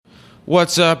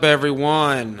What's up,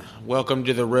 everyone? Welcome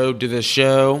to the Road to the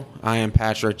Show. I am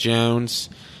Patrick Jones,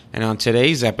 and on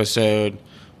today's episode,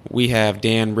 we have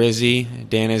Dan Rizzi.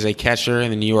 Dan is a catcher in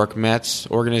the New York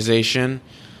Mets organization.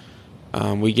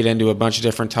 We get into a bunch of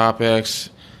different topics,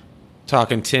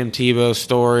 talking Tim Tebow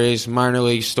stories, minor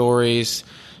league stories,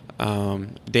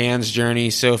 Dan's journey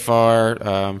so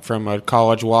far from a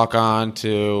college walk-on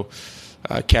to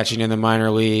catching in the minor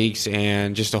leagues,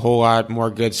 and just a whole lot more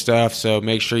good stuff. So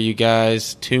make sure you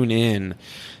guys tune in.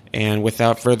 And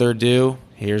without further ado,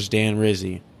 here's Dan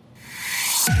Rizzi.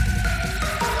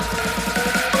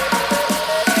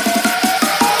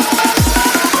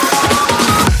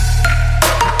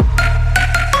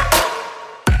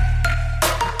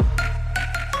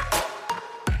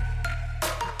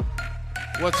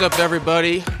 What's up,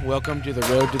 everybody? Welcome to the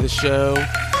Road to the Show.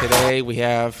 Today we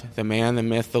have the man, the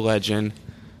myth, the legend.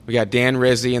 We got Dan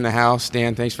Rizzi in the house.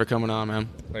 Dan, thanks for coming on, man.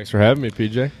 Thanks for having me,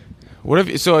 PJ.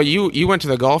 So you went to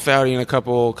the golf outing a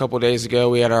couple days ago.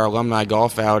 We had our alumni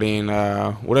golf outing.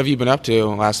 What have you been up to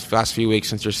last few weeks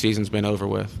since your season's been over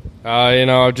with?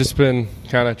 I've just been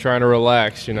kind of trying to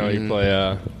relax. You play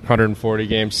a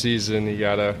 140-game season. You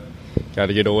gotta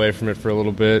get away from it for a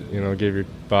little bit. Give your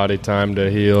body time to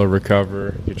heal,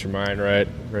 recover, get your mind right,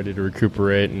 ready to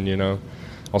recuperate. And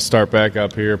I'll start back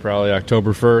up here probably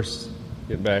October 1st.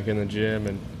 Get back in the gym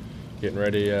and getting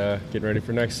ready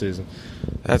for next season.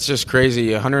 That's just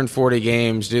crazy. 140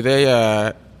 games. Do they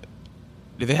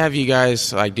have you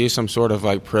guys do some sort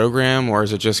of program, or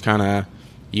is it just kind of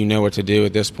what to do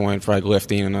at this point for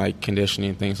lifting and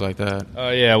conditioning and things like that?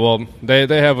 Yeah. Well, they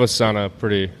have us on a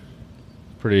pretty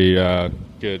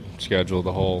good schedule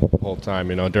the whole time.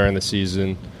 During the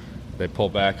season, they pull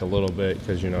back a little bit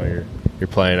because you're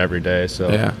playing every day. So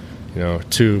yeah.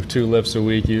 Two lifts a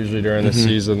week usually during the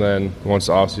season. Then once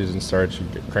the off season starts, you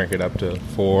crank it up to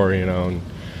 4. And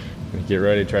get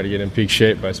ready, try to get in peak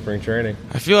shape by spring training.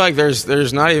 I feel like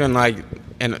there's not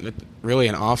even really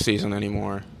an off season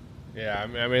anymore. Yeah,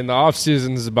 I mean the off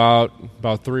season is about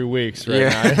 3 weeks right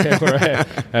now.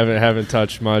 haven't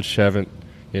touched much. Haven't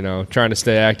trying to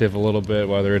stay active a little bit,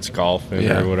 whether it's golfing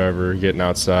or whatever, getting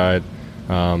outside.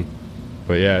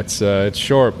 But yeah, it's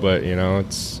short, but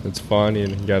it's fun,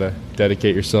 and you gotta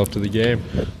dedicate yourself to the game.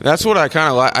 That's what I kind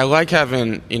of like. I like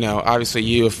having obviously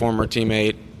you, a former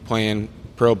teammate, playing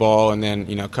pro ball, and then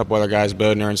a couple other guys,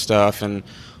 Bodner and stuff, and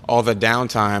all the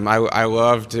downtime. I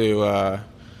love to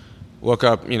look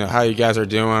up how you guys are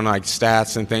doing,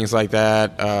 stats and things like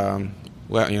that.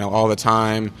 All the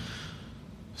time.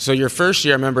 So your first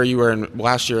year, I remember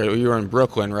last year you were in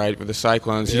Brooklyn, right, with the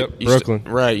Cyclones. Yep, Brooklyn.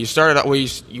 Right. You started out,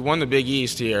 you won the Big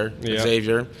East here at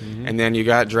Xavier, and then you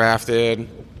got drafted,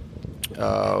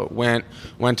 went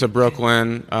to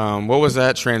Brooklyn. What was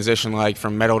that transition like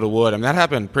from metal to wood? I mean, that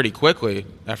happened pretty quickly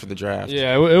after the draft.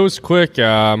 Yeah, it was quick.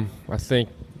 I'm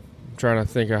trying to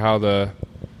think of how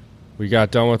we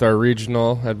got done with our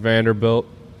regional at Vanderbilt,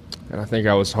 and I think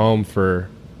I was home for,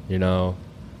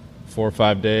 4 or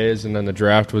 5 days, and then the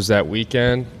draft was that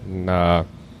weekend. And I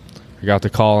got the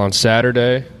call on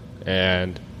Saturday,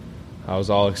 and I was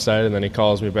all excited. And then he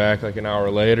calls me back an hour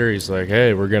later. He's like,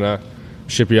 "Hey, we're gonna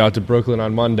ship you out to Brooklyn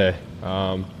on Monday.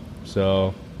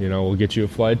 So we'll get you a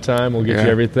flight time, we'll get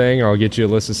you everything. I'll get you a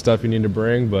list of stuff you need to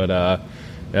bring, but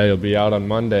you'll be out on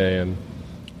Monday." And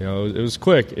it was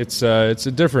quick. It's a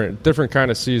different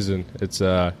kind of season. It's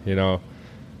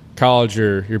college,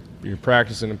 you're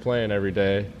practicing and playing every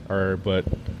day, but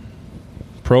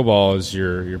pro ball is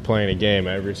you're playing a game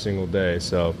every single day.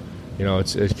 So,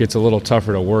 it gets a little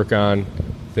tougher to work on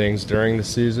things during the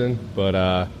season,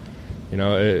 but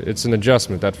it's an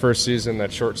adjustment. That first season,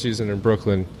 that short season in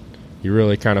Brooklyn, you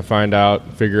really kind of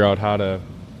figure out how to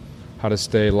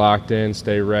stay locked in,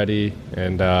 stay ready,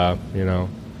 and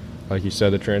like you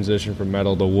said, the transition from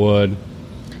metal to wood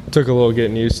took a little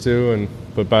getting used to,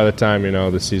 but by the time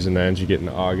the season ends, you get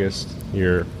into August,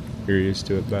 you're used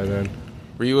to it by then.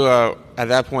 Were you at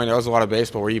that point? There was a lot of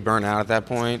baseball. Were you burnt out at that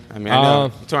point? I mean, I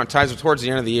know towards the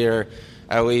end of the year,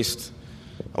 at least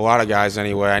a lot of guys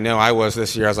anyway. I know I was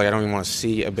this year. I was like, I don't even want to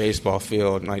see a baseball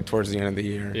field towards the end of the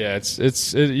year. Yeah,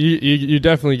 you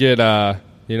definitely get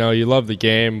you love the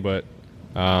game, but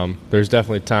there's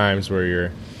definitely times where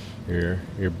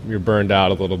you're burned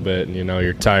out a little bit, and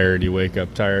you're tired. You wake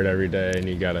up tired every day, and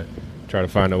you gotta try to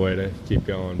find a way to keep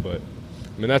going. But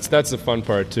I mean, that's the fun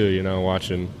part too.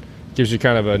 Watching gives you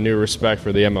kind of a new respect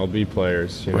for the MLB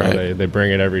players. Right. They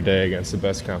bring it every day against the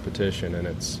best competition, and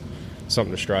it's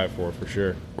something to strive for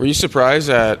sure. Were you surprised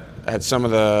at some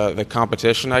of the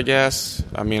competition? I guess.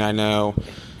 I mean, I know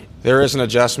there is an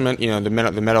adjustment. The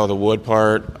metal of the wood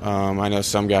part. I know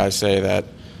some guys say that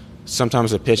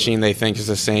sometimes the pitching they think is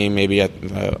the same, maybe at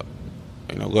the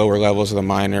lower levels of the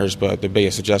minors, but the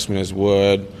biggest adjustment is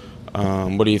wood.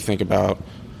 What do you think about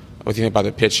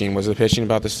the pitching? Was the pitching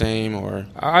about the same, or?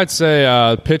 I'd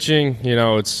say pitching.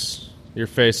 You're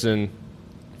facing,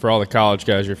 for all the college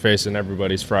guys, you're facing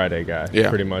everybody's Friday guy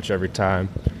pretty much every time,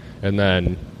 and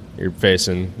then you're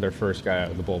facing their first guy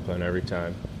out of the bullpen every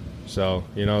time. So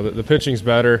the pitching's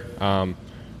better.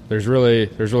 There's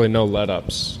really no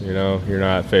let-ups. You're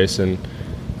not facing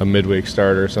a midweek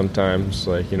starter sometimes,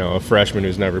 like a freshman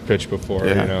who's never pitched before.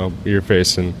 You're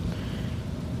facing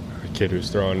a kid who's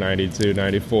throwing 92,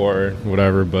 94,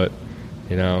 whatever. But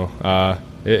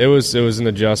it was an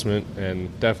adjustment,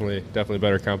 and definitely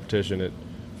better competition. It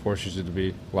forces you to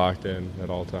be locked in at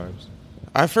all times.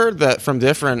 I've heard that from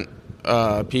different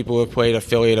people who have played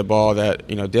affiliated ball that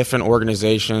different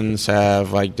organizations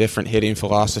have like different hitting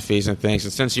philosophies and things.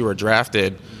 And since you were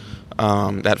drafted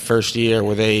that first year,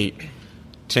 were they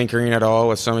tinkering at all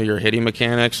with some of your hitting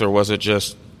mechanics, or was it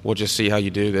just we'll just see how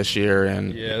you do this year?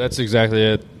 And yeah, that's exactly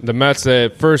it. The Mets,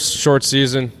 the first short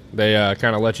season, they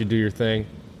kind of let you do your thing.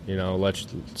 Let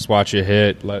you watch you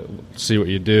hit, see what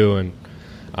you do, and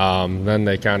then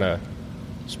they kind of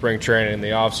spring training in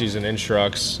the off season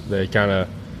instructs. They kind of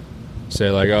say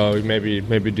like, oh,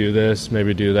 maybe do this,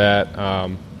 maybe do that.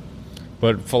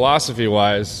 But philosophy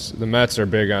wise, the Mets are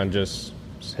big on just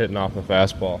hitting off the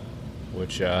fastball,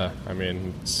 which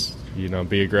it's,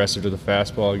 be aggressive to the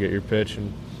fastball, get your pitch,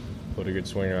 and put a good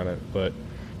swing on it. But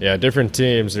yeah, different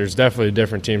teams. There's definitely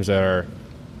different teams that are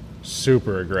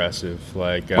super aggressive,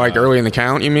 like early in the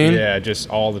count. You mean? Yeah, just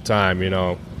all the time.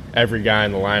 Every guy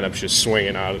in the lineup's just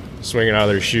swinging out of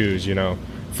their shoes.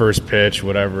 First pitch,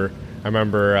 whatever. I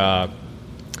remember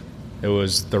it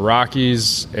was the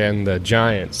Rockies and the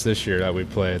Giants this year that we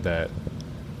played. That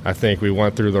I think we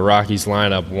went through the Rockies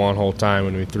lineup one whole time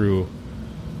and we threw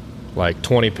like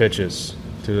 20 pitches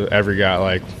to every guy,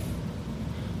 like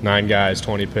 9 guys,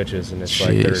 20 pitches, and it's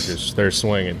Jeez. Like they're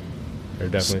swinging. They're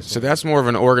definitely swinging. So that's more of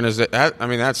an organization.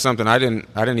 That's something I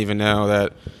didn't even know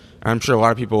that. I'm sure a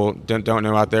lot of people don't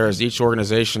know out there. Is each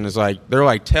organization is like they're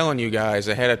like telling you guys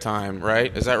ahead of time,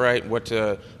 right? Is that right? What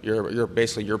your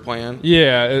basically your plan?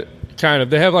 Yeah, kind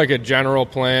of. They have like a general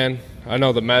plan. I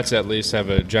know the Mets at least have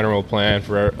a general plan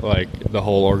for like the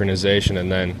whole organization,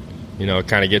 and then it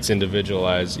kind of gets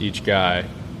individualized each guy.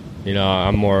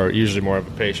 I'm usually more of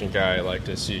a patient guy. I like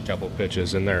to see a couple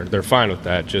pitches, and they're fine with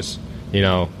that. Just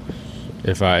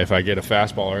if I get a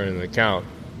fastball early in the count,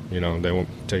 they won't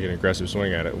take an aggressive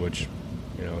swing at it, which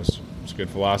is good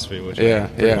philosophy, which I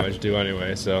pretty much do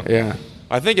anyway. So yeah,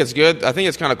 I think it's good. I think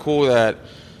it's kind of cool that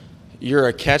you're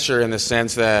a catcher in the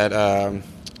sense that I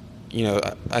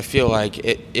feel like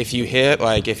if you hit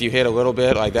a little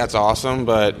bit, like that's awesome,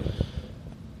 but.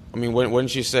 I mean,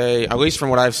 wouldn't you say, at least from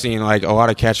what I've seen, like a lot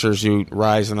of catchers who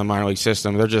rise in the minor league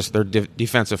system, they're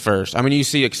defensive first. I mean, you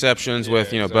see exceptions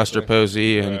with exactly. Buster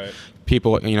Posey and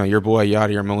people, your boy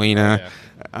Yadier Molina.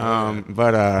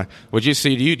 But would you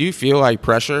see? Do you feel like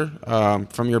pressure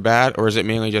from your bat, or is it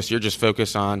mainly just you're just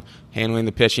focused on handling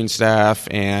the pitching staff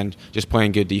and just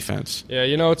playing good defense? Yeah,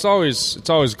 it's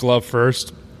always glove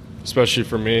first, especially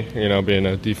for me. Being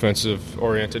a defensive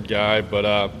oriented guy,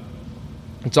 but.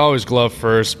 It's always glove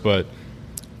first, but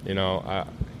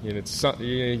it's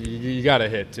you got to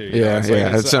hit too. I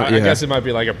guess it might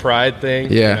be like a pride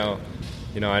thing. Yeah.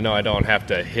 I know I don't have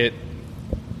to hit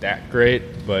that great,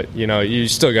 but you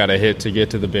still got to hit to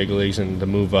get to the big leagues and to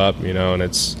move up. And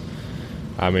it's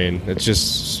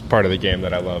just part of the game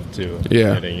that I love too.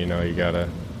 Yeah. Hitting, you gotta.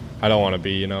 I don't want to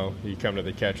be. You come to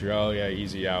the catcher. Oh yeah,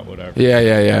 easy out, whatever.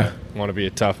 Yeah. Want to be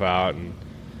a tough out, and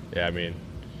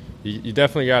You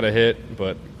definitely got to hit,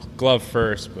 but glove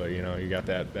first. But you got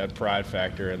that pride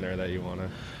factor in there that you want to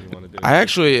do. I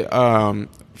actually,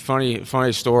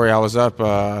 funny story. I was up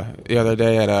the other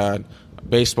day at a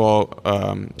baseball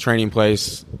training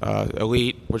place,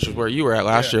 Elite, which is where you were at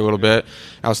last year a little bit.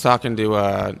 I was talking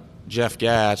to Jeff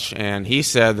Gatch, and he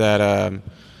said that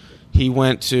he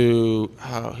went to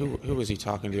who was he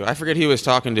talking to? I forget who he was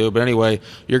talking to, but anyway,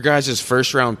 your guys'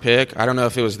 first round pick. I don't know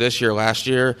if it was this year or last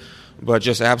year. But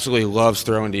just absolutely loves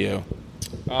throwing to you.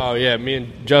 Oh, yeah. Me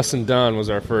and Justin Dunn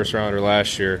was our first rounder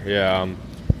last year. Yeah.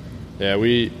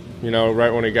 We,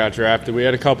 right when he got drafted, we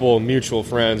had a couple of mutual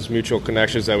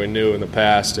connections that we knew in the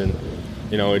past. And,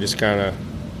 we just kind of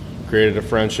created a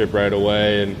friendship right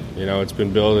away. And, it's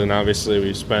been building. Obviously,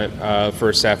 we spent the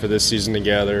first half of this season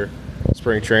together,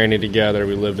 spring training together.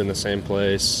 We lived in the same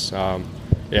place.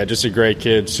 Just a great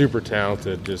kid, super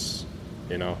talented, just –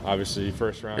 obviously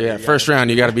first round. Yeah, first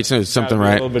round, you got to be something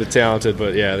right. A little bit of talented,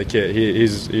 but yeah, the kid,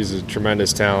 he's a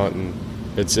tremendous talent, and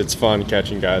it's fun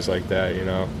catching guys like that,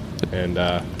 and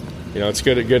it's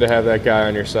good to have that guy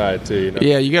on your side too.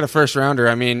 Yeah, you got a first rounder.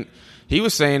 I mean, he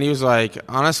was saying, he was like,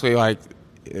 honestly, like,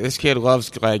 this kid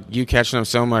loves like you catching him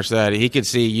so much that he could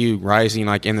see you rising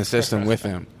like in the system with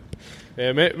him.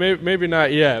 Yeah, maybe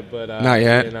not yet, but not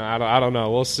yet. I don't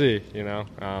know. We'll see.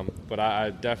 But I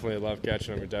definitely love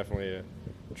catching him. He's definitely a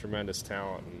tremendous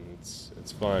talent, and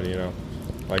it's fun.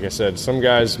 Like I said, some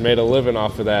guys made a living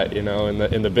off of that.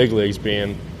 In the big leagues,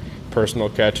 being personal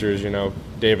catchers.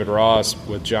 David Ross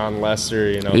with John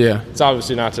Lester. Yeah. It's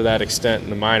obviously not to that extent in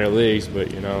the minor leagues,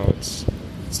 but it's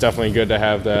definitely good to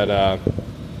have that.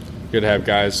 Good to have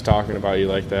guys talking about you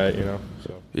like that.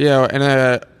 So. Yeah, and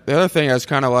the other thing is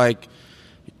kind of like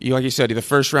you said, the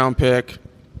first round pick.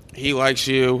 He likes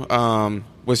you.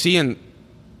 Was he in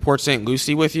Port St.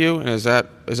 Lucie with you? And is that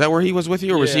where he was with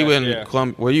you, or was he in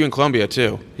were you in Columbia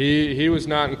too? He was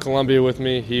not in Columbia with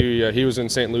me. He was in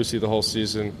St. Lucie the whole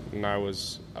season, and I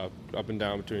was up and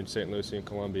down between St. Lucie and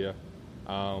Columbia.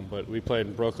 But we played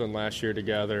in Brooklyn last year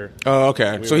together. Oh,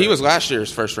 okay. So he was last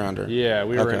year's first rounder. Yeah,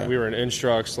 we were in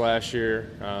Instructs last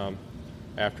year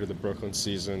after the Brooklyn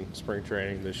season, spring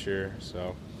training this year.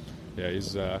 So, yeah,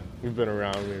 we've been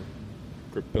around.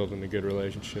 We're building a good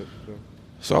relationship.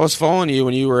 So I was following you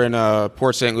when you were in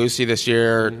Port St. Lucie this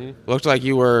year. Mm-hmm. Looked like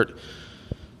you were.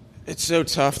 It's so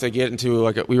tough to get into,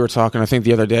 like we were talking, I think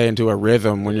the other day, into a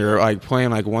rhythm when you're like playing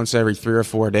like once every 3 or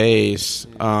 4 days.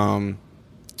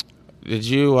 Did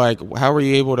you how were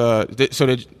you able to?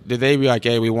 Did they be like,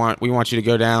 hey, we want you to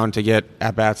go down to get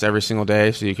at bats every single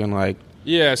day so you can like?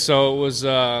 Yeah, so it was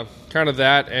kind of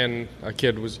that, and a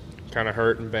kid was kind of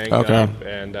hurt and banged up,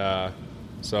 and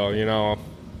so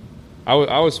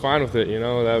I was fine with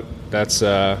it.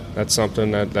 That's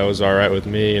something that was all right with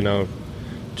me.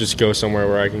 Just go somewhere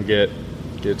where I can get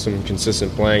some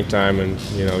consistent playing time and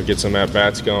get some at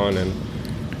bats going and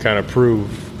kind of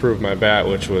prove my bat,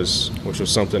 which was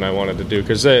something I wanted to do,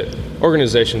 because the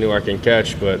organization knew I can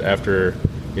catch. But after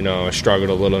I struggled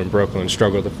a little in Brooklyn,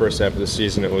 struggled the first half of the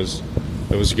season, it was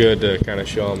good to kind of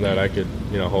show them that I could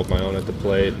hold my own at the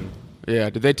plate.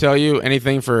 Yeah. Did they tell you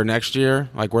anything for next year,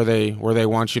 like where they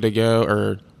want you to go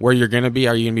or where you're going to be?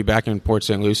 Are you going to be back in Port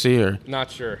St. Lucie or not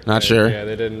sure? Sure. Yeah,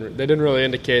 they didn't really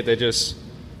indicate.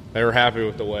 They were happy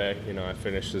with the way I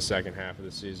finished the second half of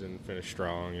the season, finished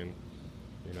strong, and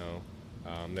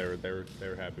they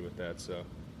were happy with that. So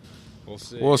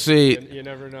we'll see. You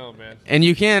never know, man. And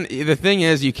the thing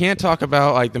is, you can't talk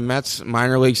about like the Mets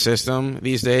minor league system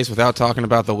these days without talking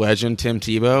about the legend Tim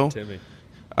Tebow. Timmy.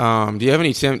 Do you have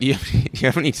any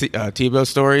Tebow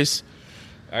stories?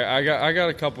 I got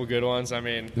a couple good ones. I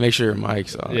mean, make sure your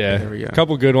mic's on. Yeah, there we go. A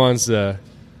couple good ones.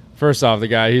 First off, the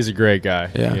guy, he's a great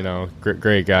guy. Yeah.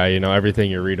 Great guy.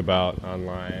 Everything you read about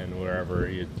online,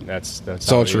 wherever,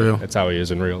 that's all true. That's how he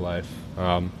is in real life.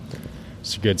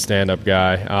 He's a good stand-up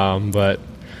guy. But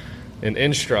in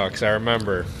Instructs, I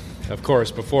remember, of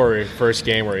course, before his first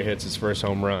game where he hits his first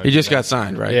home run. He just got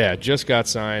signed, right? Yeah, just got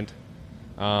signed.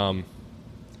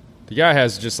 The guy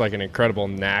has just like an incredible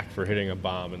knack for hitting a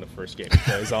bomb in the first game he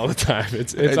plays all the time.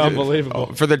 It's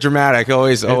unbelievable. For the dramatic,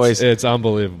 always. It's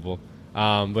unbelievable.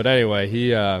 But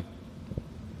anyway,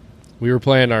 we were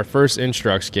playing our first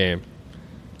Instructs game,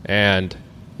 and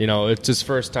it's his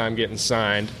first time getting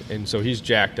signed, and so he's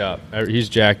jacked up.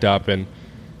 And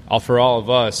for all of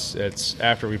us, it's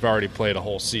after we've already played a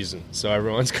whole season, so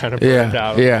everyone's kind of burned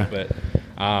out a little bit.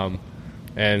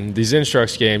 And these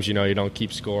Instructs games, you don't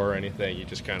keep score or anything. You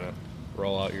just kind of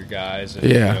roll out your guys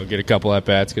and get a couple at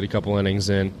bats, get a couple innings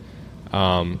in.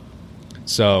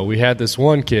 So we had this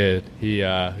one kid. He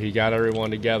got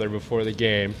everyone together before the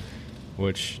game,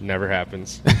 which never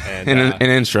happens. And, in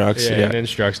Instructs, in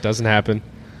Instructs doesn't happen.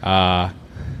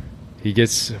 We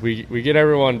get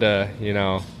everyone to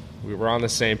we're on the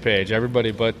same page,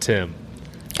 everybody but Tim.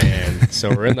 And so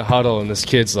we're in the huddle, and this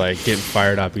kid's like getting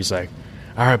fired up. He's like,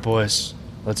 "All right, boys,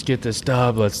 let's get this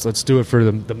dub. Let's do it for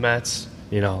the Mets.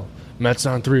 Mets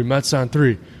on three.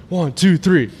 1, 2,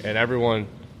 3." And everyone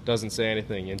doesn't say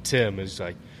anything, and Tim is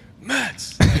like,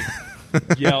 "Mets!"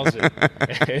 Yells it,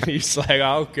 and he's like,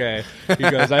 oh, "Okay." He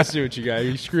goes, "I see what you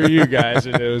guys. Screw you guys."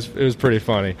 And it was pretty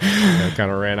funny.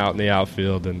 Kind of ran out in the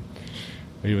outfield, and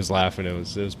he was laughing. It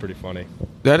was pretty funny.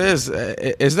 That is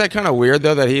that kind of weird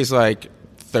though that he's like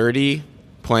 30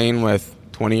 playing with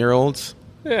 20-year-olds?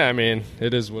 Yeah, I mean,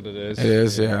 it is what it is. It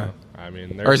is, yeah. I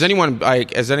mean, or is there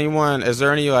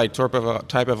any like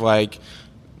type of like,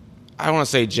 I don't want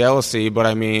to say jealousy, but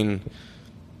I mean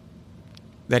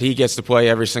that he gets to play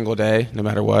every single day, no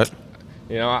matter what?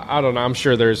 I don't know. I'm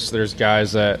sure there's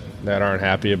guys that aren't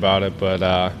happy about it, but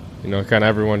kind of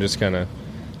everyone just kind of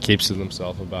keeps to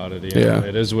themselves about it. You know?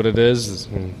 It is what it is.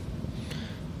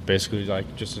 Basically,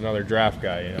 like just another draft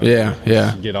guy. You know?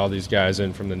 Yeah. You get all these guys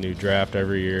in from the new draft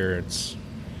every year.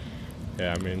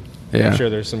 I'm sure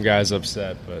there's some guys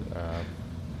upset, but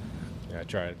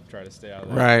try to stay out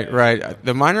of that. Right.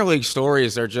 The minor league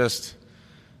stories are just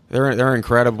they're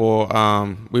incredible.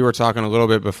 We were talking a little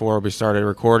bit before we started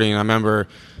recording. I remember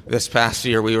this past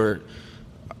year we were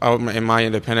in my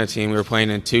independent team. We were playing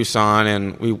in Tucson,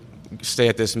 and we stay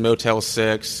at this Motel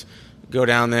 6. Go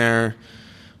down there,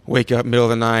 wake up middle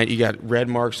of the night. You got red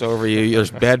marks over you.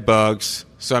 There's bed bugs.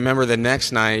 So I remember the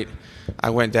next night I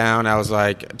went down. I was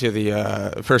like to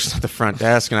the person at the front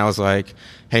desk, and I was like,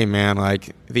 "Hey man,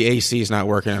 like the AC is not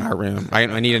working in our room.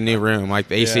 I need a new room. Like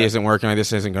the AC isn't working. Like,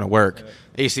 this isn't going to work."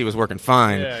 AC was working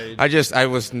fine. I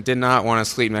did not want to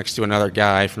sleep next to another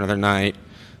guy for another night.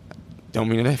 Don't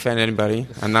mean to offend anybody.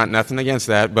 I'm not nothing against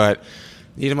that, but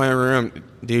needed my room.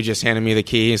 Dude just handed me the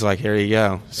key. He's like, "Here you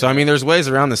go." So I mean, there's ways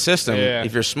around the system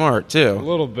if you're smart too. A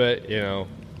little bit, you know.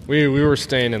 We were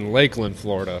staying in Lakeland,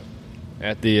 Florida,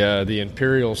 at the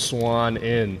Imperial Swan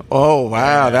Inn. Oh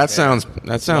wow, that sounds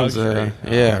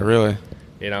really.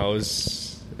 You know, it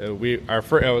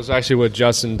was actually with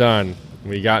Justin Dunn.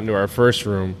 We got into our first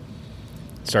room,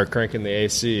 start cranking the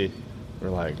AC. We're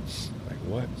like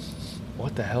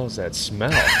what the hell is that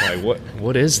smell? Like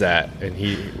what is that? And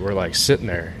we're like sitting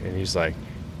there, and he's like,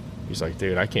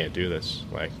 dude, I can't do this.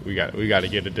 Like we got to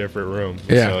get a different room.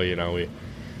 Yeah. So you know we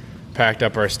packed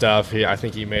up our stuff. I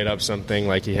think he made up something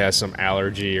like he has some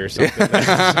allergy or something,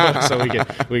 so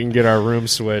we can get our room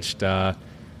switched. And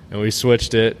we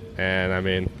switched it, and I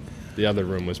mean, the other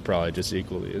room was probably just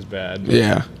equally as bad. But,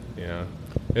 yeah. You know,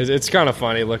 it's kind of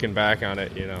funny looking back on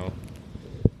it. You know,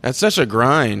 that's such a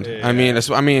grind. Yeah. I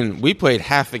mean, we played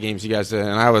half the games you guys did,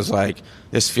 and I was like,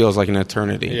 this feels like an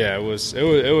eternity. Yeah, it was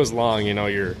long. You know,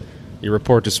 you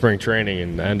report to spring training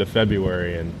in the end of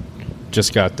February, and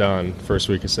just got done first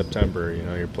week of September. You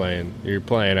know, you're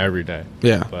playing every day.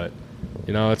 Yeah. But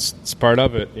you know, it's part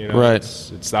of it. You know, right. It's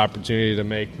the opportunity to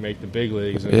make the big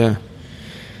leagues. And, yeah.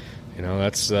 You know,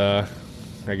 that's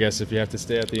I guess if you have to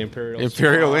stay at the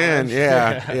Imperial Inn,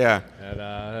 yeah.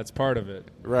 That's part of it.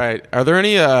 Right. Are there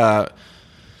any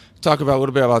talk about a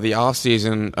little bit about the off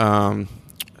season? Are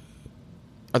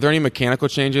there any mechanical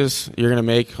changes you're going to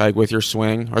make, like with your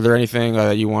swing? Are there anything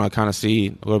that you want to kind of see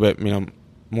a little bit, you know,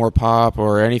 more pop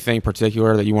or anything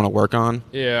particular that you want to work on?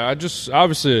 Yeah,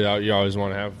 obviously you always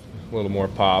want to have a little more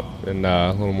pop and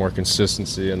a little more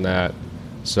consistency in that.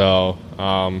 So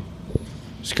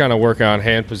just kind of work on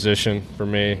hand position for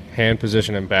me, hand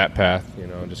position and bat path. You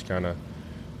know, just kind of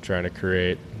trying to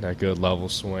create that good level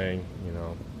swing. You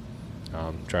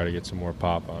know, try to get some more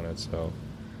pop on it. So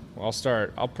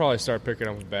I'll probably start picking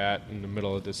up a bat in the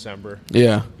middle of December.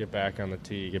 Yeah. Get back on the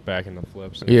tee, get back in the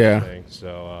flips and yeah. everything.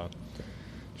 So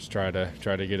just try to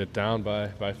get it down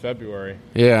by February.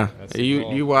 Yeah.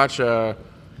 You watch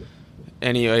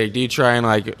do you try and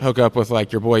like hook up with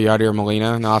like your boy Yadier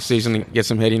Molina in the off season and get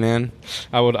some hitting in?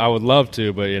 I would love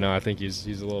to, but you know, I think he's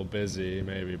a little busy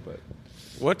maybe. But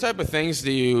what type of things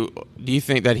do you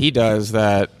think that he does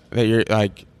that you're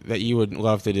like that you would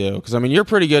love to do? Because I mean, you're a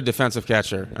pretty good defensive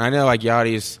catcher. I know like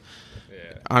Yadi's,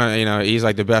 you know, he's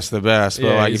like the best of the best.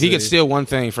 But like if you could steal one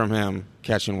thing from him,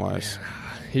 catching wise,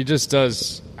 he just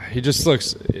does. He just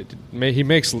looks. He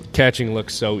makes catching look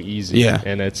so easy. Yeah,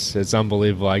 and it's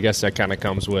unbelievable. I guess that kind of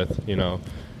comes with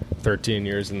 13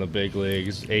 years in the big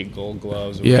leagues, 8 Gold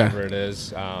Gloves, whatever it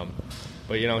is.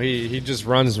 But you know, he just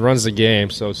runs the game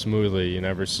so smoothly. You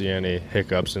never see any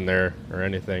hiccups in there or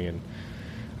anything. And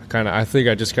I think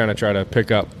I just kind of try to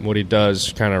pick up what he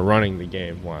does, kind of running the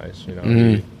game wise. You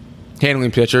know,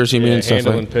 handling pitchers. You mean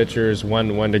handling pitchers,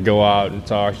 when to go out and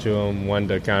talk to them, when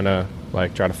to kind of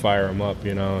like try to fire them up.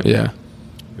 You know. Yeah.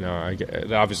 You know,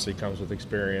 it obviously comes with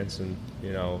experience, and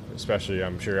you know, especially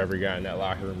I'm sure every guy in that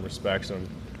locker room respects him.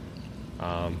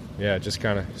 Just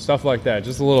kind of stuff like that,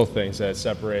 just the little things that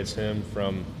separates him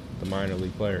from the minor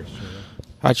league players. You know?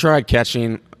 I tried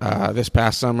catching this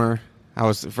past summer. I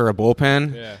was for a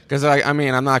bullpen because I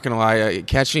mean, I'm not gonna lie,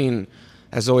 catching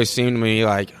has always seemed to me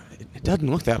like it doesn't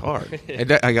look that hard.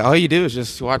 All you do is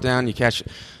just squat down, you catch.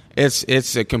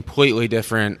 It's a completely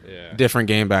different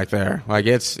game back there. Like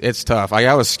it's tough.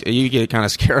 You get kind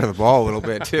of scared of the ball a little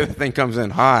bit too. The thing comes in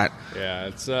hot. Yeah,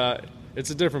 it's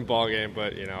a different ball game,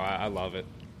 but you know I love it.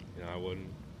 You know I wouldn't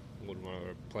want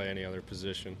to play any other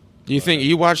position. Do you think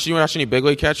you watch any big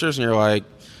league catchers and you're like,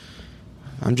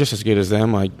 I'm just as good as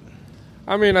them? Like,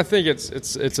 I mean, I think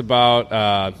it's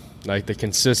about like the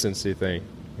consistency thing.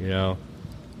 You know.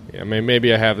 I mean,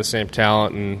 maybe I have the same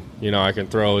talent and, you know, I can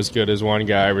throw as good as one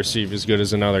guy, receive as good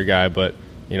as another guy, but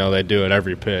they do it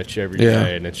every pitch, every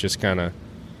day, and it's just kind of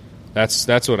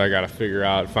that's what I got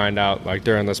to find out, like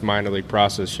during this minor league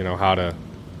process, how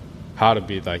to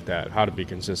be like that, how to be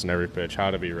consistent every pitch,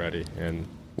 how to be ready. And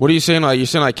what are you saying? Like, you're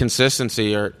saying like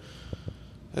consistency, or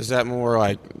is that more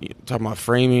like talking about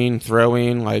framing,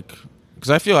 throwing? Like,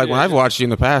 because I feel like when I've watched you in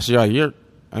the past, you're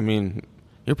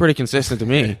pretty consistent to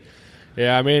me.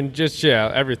 Yeah, I mean,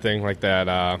 everything like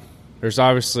that. There's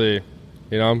obviously,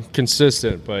 I'm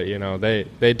consistent, but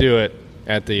they do it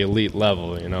at the elite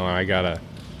level. I gotta,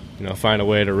 find a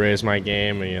way to raise my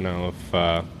game, and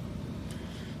if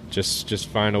just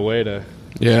find a way to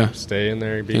stay in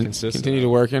there and be consistent. Continue to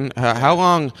work in. How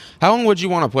long would you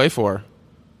want to play for?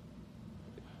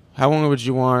 How long would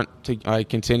you want to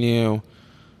continue?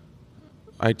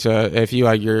 If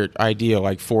you your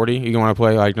ideal 40, you want to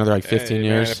play another 15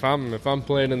 years. Man, if I'm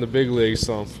playing in the big leagues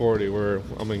till I'm 40,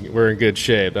 we're in good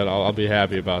shape. I'll be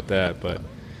happy about that. But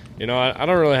I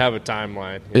don't really have a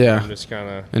timeline. I'm just kind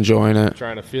of enjoying it,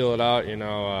 trying to feel it out.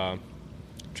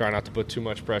 Try not to put too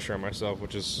much pressure on myself,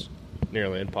 which is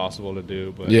nearly impossible to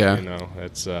do. But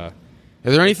it's. Is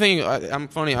there anything? I'm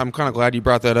kind of glad you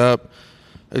brought that up.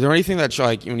 Is there anything that's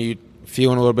when you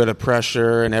feeling a little bit of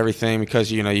pressure and everything, because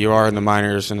you are in the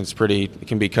minors and it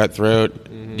can be cutthroat?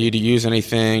 Mm-hmm. Do you use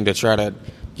anything to try to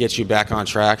get you back on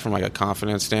track from a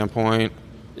confidence standpoint?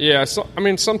 Yeah, so I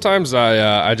mean, sometimes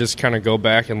I just kind of go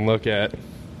back and look at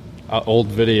old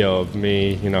video of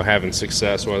me, having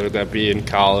success, whether that be in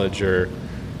college or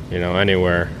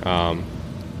anywhere.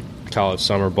 College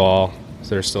summer ball,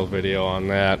 there's still video on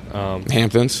that.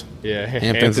 Hamptons. Yeah,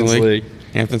 Hamptons League.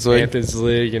 Hamptons League. Hamptons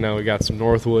League. We got some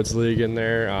Northwoods League in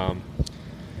there. I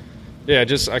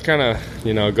kind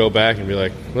of go back and be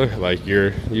like, look, like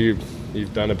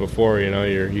you've done it before.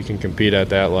 You can compete at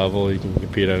that level. You can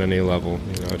compete at any level.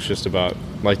 It's just about,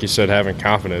 like you said, having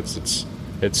confidence.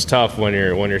 It's tough when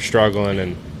you're struggling,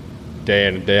 and day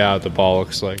in and day out the ball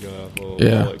looks like a little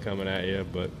bullet coming at you.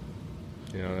 But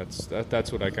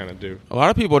that's what I kind of do. A lot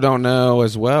of people don't know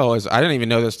as well as I didn't even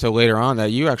know this till later on that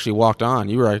you actually walked on.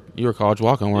 You were a college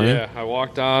walk-on, weren't you? Yeah, I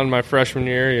walked on my freshman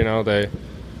year. They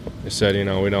said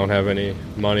we don't have any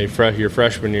money your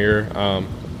freshman year,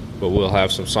 but we'll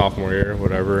have some sophomore year,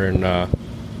 whatever. And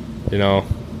it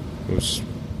was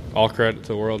all credit to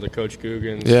the world to Coach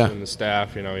Googans and the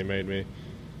staff. He made me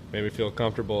feel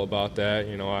comfortable about that.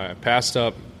 I passed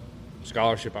up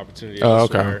scholarship opportunity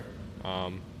elsewhere.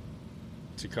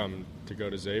 To go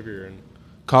to Xavier and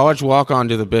college walk on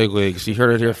to the big leagues. You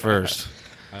heard it here first.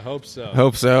 I hope so.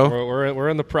 Hope so. We're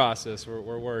in the process.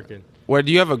 We're working. What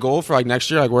do you have a goal for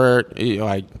next year? Where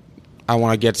I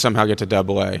want to somehow get to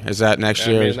AA. Is that next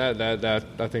year? I mean,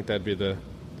 I think that'd be the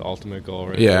ultimate goal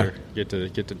right there. Get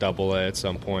to AA at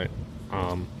some point.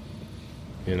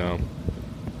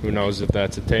 Who knows if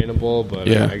that's attainable? But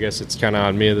I guess it's kind of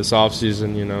on me this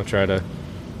offseason. Try to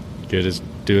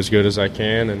do as good as I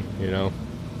can, and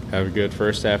have a good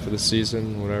first half of the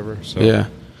season, whatever. So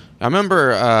I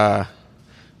remember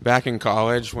back in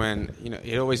college when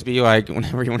it'd always be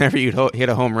whenever you'd hit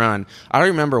a home run. I don't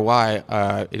remember why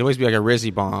it'd always be a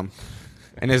Rizzy bomb,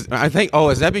 and I think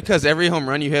is that because every home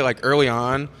run you hit early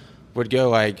on would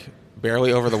go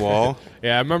barely over the wall?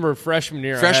 Yeah, I remember freshman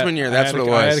year. That's what it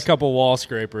was. I had a couple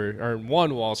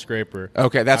one wall scraper.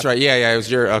 Okay, that's right. Yeah, it was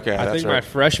your. Okay, I think my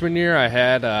freshman year I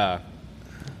had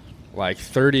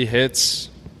 30 hits,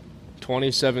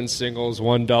 27 singles,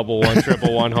 1 double, 1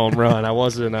 triple, 1 home run. I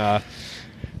wasn't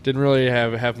didn't really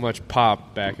have much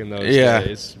pop back in those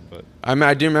days. But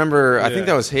I do remember. I think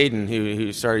that was Hayden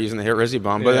who started using the hit Rizzy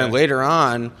bomb. But then later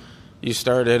on, you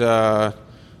started.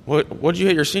 What did you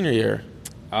hit your senior year?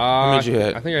 What made you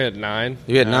hit? I think I hit 9.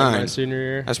 You hit 9 my senior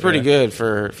year. That's pretty good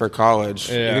for college.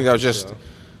 Yeah, you think that was just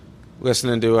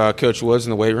listening to Coach Woods in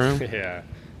the weight room? Yeah,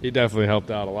 he definitely helped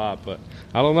out a lot. But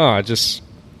I don't know. I just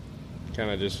kind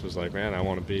of was like, man, I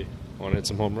want to hit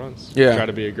some home runs. Yeah. Try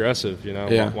to be aggressive.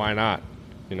 Why not?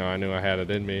 I knew I had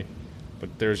it in me,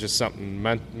 but there's just something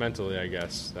mentally, I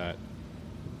guess, that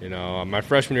my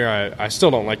freshman year, I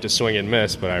still don't like to swing and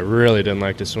miss, but I really didn't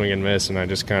like to swing and miss, and I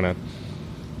just kind of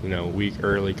weak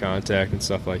early contact and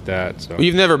stuff like that. So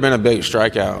you've never been a big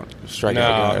strikeout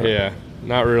guy. Yeah,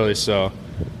 not really. So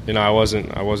I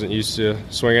wasn't used to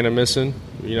swinging and missing.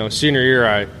 Senior year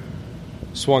I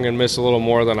swung and missed a little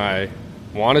more than I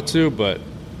wanted to, but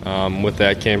with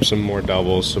that came some more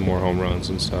doubles, some more home runs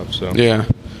and stuff. So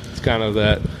it's kind of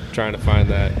that, trying to find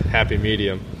that happy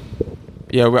medium.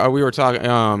 Yeah, we were talking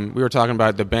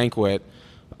about the banquet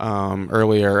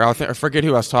earlier. I forget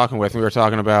who I was talking with. We were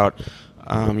talking about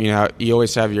you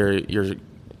always have your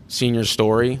senior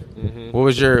story. Mm-hmm. What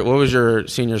was your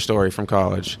senior story from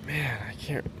college? Man, I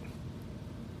can't.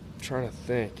 trying to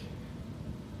think.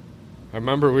 I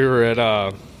remember we were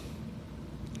at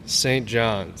St.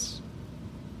 John's,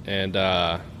 and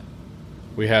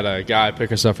we had a guy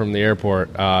pick us up from the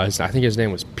airport. I think his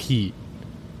name was Pete,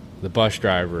 the bus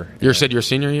driver. You said your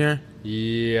senior year?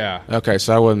 Yeah. Okay,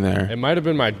 so I wasn't there. It might have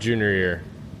been my junior year.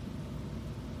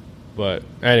 But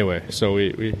anyway, so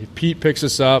Pete picks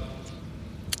us up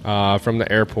from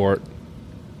the airport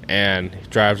and he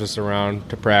drives us around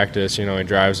to practice. He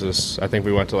drives us. I think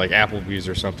we went to like Applebee's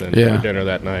or something for dinner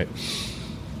that night.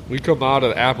 We come out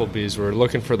of Applebee's. We're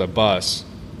looking for the bus,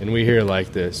 and we hear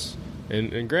like this.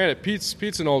 And granted,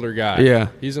 Pete's an older guy. Yeah,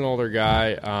 he's an older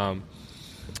guy.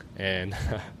 And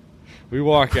we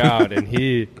walk out, and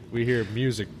we hear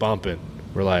music bumping.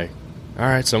 We're like, all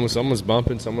right, someone's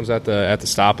bumping. Someone's at the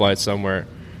stoplight somewhere.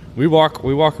 We walk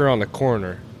around the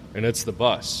corner, and it's the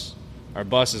bus. Our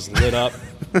bus is lit up.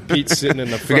 Pete's sitting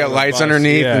in the front. We got of the lights bus.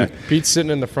 underneath. Yeah, Pete's sitting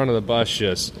in the front of the bus,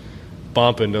 just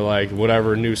bumping to like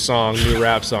whatever new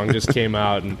rap song just came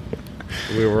out, and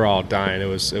we were all dying. It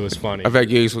was funny. I bet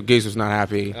Goose was not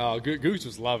happy. Oh, Goose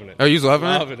was loving it. Oh, you was loving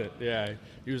it? Loving it. Yeah.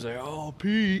 He was like, "Oh,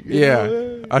 Pete."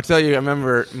 Yeah. I'll tell you. I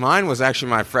remember mine was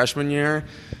actually my freshman year.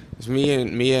 It was me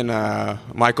and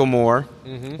Michael Moore.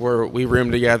 Mm-hmm. We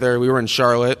roomed together. We were in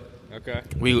Charlotte. Okay.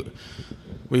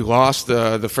 We lost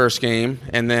the first game,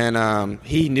 and then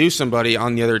he knew somebody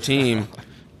on the other team.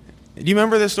 Do you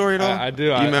remember this story at all? I do.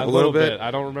 You a little bit.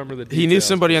 I don't remember the details. He knew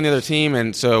somebody on the other team,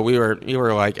 and so we were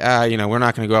like, we're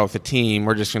not going to go out with the team.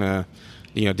 We're just going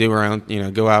to, do our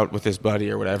own, go out with his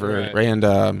buddy or whatever. Right.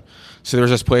 And so there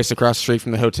was this place across the street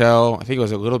from the hotel. I think it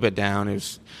was a little bit down. It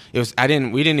was. I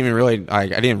didn't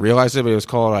realize it, but it was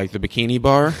called like the Bikini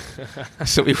Bar.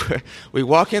 So we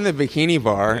walk in the Bikini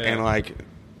Bar and like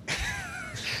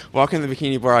walk in the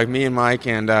Bikini Bar, like me and Mike,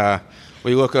 and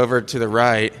we look over to the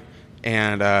right,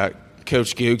 and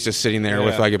Coach Googs is sitting there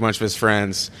with like a bunch of his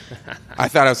friends. I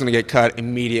thought I was going to get cut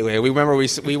immediately. We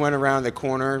went around the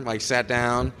corner, like sat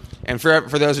down, and for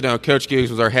those who don't know, Coach Googs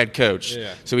was our head coach.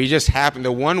 Yeah. So he just happened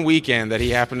the one weekend that he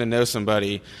happened to know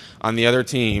somebody on the other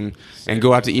team and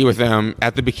go out to eat with them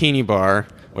at the Bikini Bar,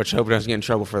 which I hope he doesn't get in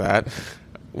trouble for that.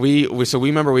 We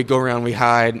remember we go around, we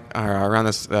hide around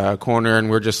this corner,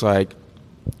 and we're just like,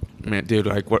 man, dude,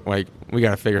 we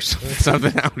got to figure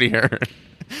something out here.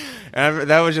 And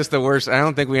that was just the worst. I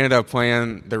don't think we ended up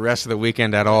playing the rest of the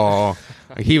weekend at all.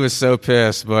 He was so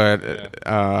pissed, but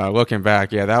looking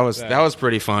back, that was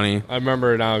pretty funny. I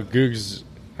remember now Googs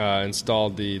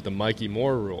installed the Mikey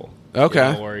Moore rule.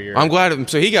 Okay, I'm glad.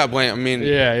 So he got blamed. I mean,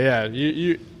 yeah.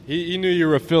 He knew you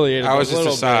were affiliated. I was just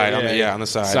a side. Bit, on the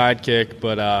side sidekick,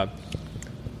 but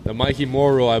the Mikey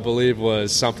Moore rule, I believe,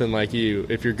 was something like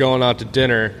if you're going out to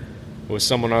dinner with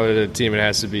someone other than the team, it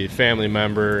has to be a family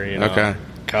member. Okay.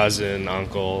 Cousin,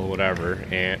 uncle, whatever,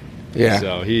 aunt. Yeah.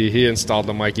 So he installed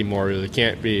the Mikey Moore rule. It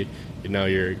can't be,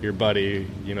 your buddy.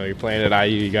 You're playing at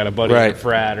IU. You got a buddy in a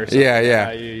frat or something. Yeah.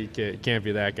 At IU, you can't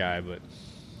be that guy. But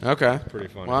okay, pretty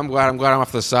funny. Well, I'm glad I'm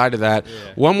off the side of that. Yeah.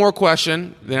 One more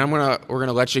question, then we're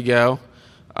gonna let you go.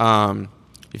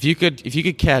 If you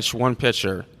could catch one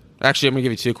pitcher, actually, I'm gonna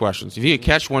give you two questions. If you could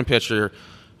catch one pitcher,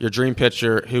 your dream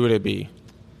pitcher, who would it be?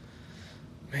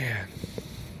 Man,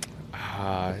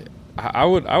 I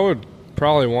would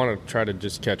probably want to try to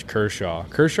just catch Kershaw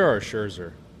or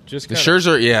Scherzer.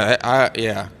 Scherzer,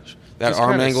 that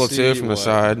arm angle too from the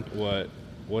side.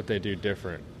 What they do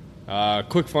different.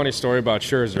 Quick funny story about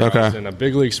Scherzer. Okay. I was in a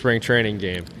big league spring training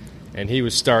game, and he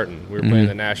was starting. We were playing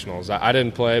the Nationals. I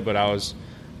didn't play, but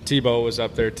Tebow was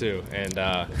up there too, and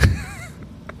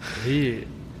he's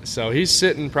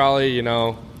sitting probably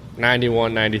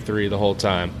 91, 93 the whole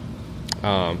time,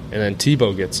 and then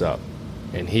Tebow gets up.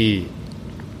 And he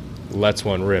lets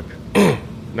one rip.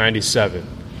 97,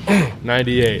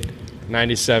 98,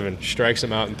 97. Strikes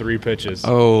him out in 3 pitches.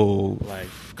 Oh,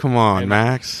 come on,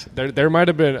 Max. There might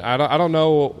have been. I don't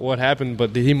know what happened,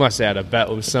 but he must have had a bet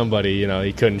with somebody.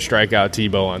 He couldn't strike out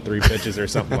Tebow on 3 pitches or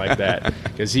something like that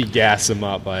because he gassed him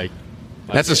up like.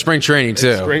 That's a spring training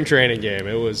too. Spring training game.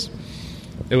 It was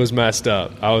messed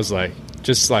up. I was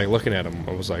just looking at him.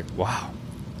 I was like, wow,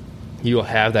 you will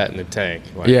have that in the tank.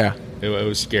 It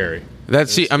was scary. I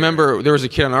remember there was a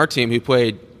kid on our team who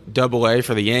played Double-A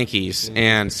for the Yankees,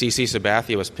 and CC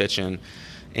Sabathia was pitching,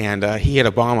 and he hit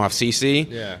a bomb off CC.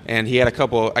 Yeah. And he had a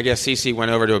couple. I guess CC went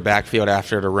over to a backfield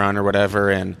after to run or whatever,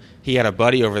 and he had a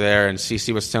buddy over there, and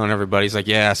CC was telling everybody, he's like,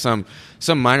 "Yeah, some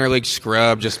minor league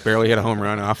scrub just barely hit a home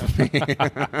run off of me."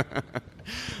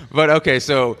 But okay,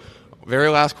 so very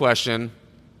last question.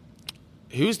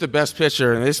 Who's the best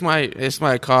pitcher? And this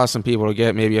might cause some people to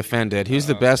get maybe offended. Who's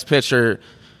the best pitcher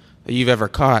that you've ever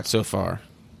caught so far?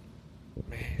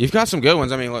 You've got some good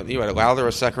ones. I mean, look, you had Lowther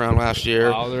was second round last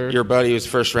year. Lowther. Your buddy was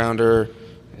first rounder.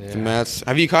 Yeah. The Mets.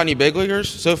 Have you caught any big leaguers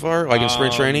so far, like in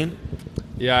spring training?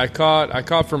 Yeah, I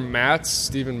caught from Matz,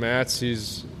 Steven Matz.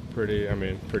 He's pretty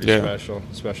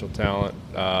special talent.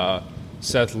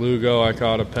 Seth Lugo, I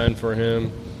caught a pen for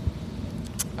him.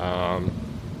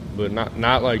 But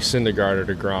not like Syndergaard or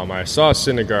DeGrom. I saw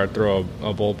Syndergaard throw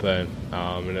a bullpen,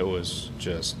 and it was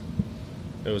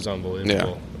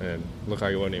unbelievable. Yeah. And looked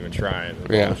like he wasn't even trying. The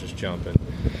ball was just jumping.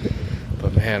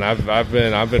 But man, I've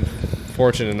been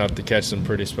fortunate enough to catch some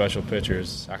pretty special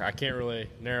pitchers. I can't really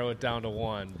narrow it down to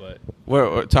one, but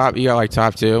what top? You got like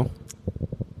top two?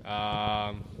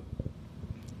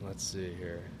 Let's see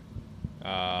here.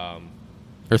 Or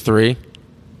three?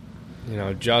 You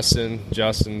know,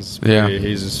 Justin's pretty,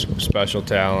 he's a special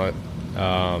talent.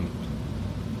 There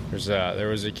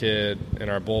was a kid in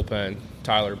our bullpen,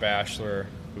 Tyler Bachelor,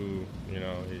 who, you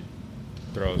know, he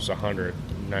throws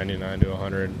 99 to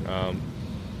 100.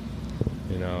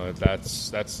 You know,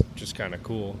 that's just kind of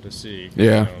cool to see.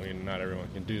 Yeah. You know, not everyone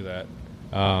can do that.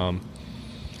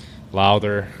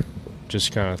 Lowther,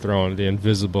 just kind of throwing the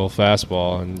invisible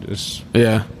fastball, and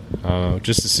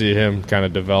just to see him kind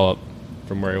of develop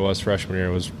from where he was freshman year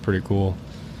was pretty cool.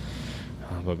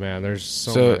 But man, there's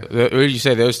so many. What did you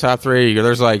say? Those top three?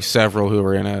 There's like several who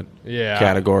are in a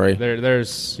category.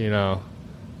 There's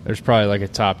probably like a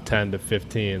top 10 to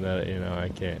 15 that, you know, I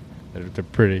can't. They're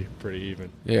pretty even.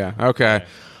 Yeah. Okay. Yeah.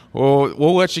 Well,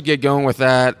 we'll let you get going with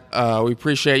that. We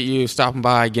appreciate you stopping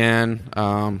by again.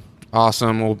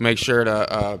 Awesome. We'll make sure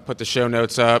to put the show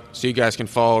notes up so you guys can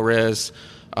follow Riz.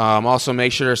 Also,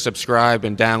 make sure to subscribe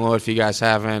and download if you guys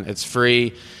haven't. It's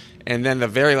free. And then the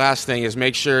very last thing is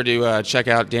make sure to check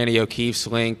out Danny O'Keefe's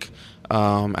link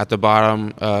at the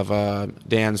bottom of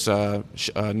Dan's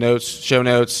show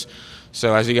notes.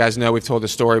 So as you guys know, we've told the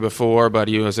story before, but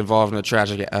he was involved in a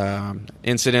tragic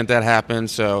incident that happened.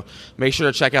 So make sure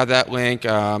to check out that link.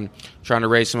 Trying to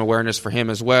raise some awareness for him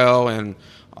as well. And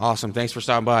awesome. Thanks for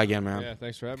stopping by again, man. Yeah,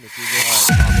 thanks for having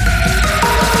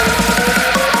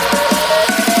me.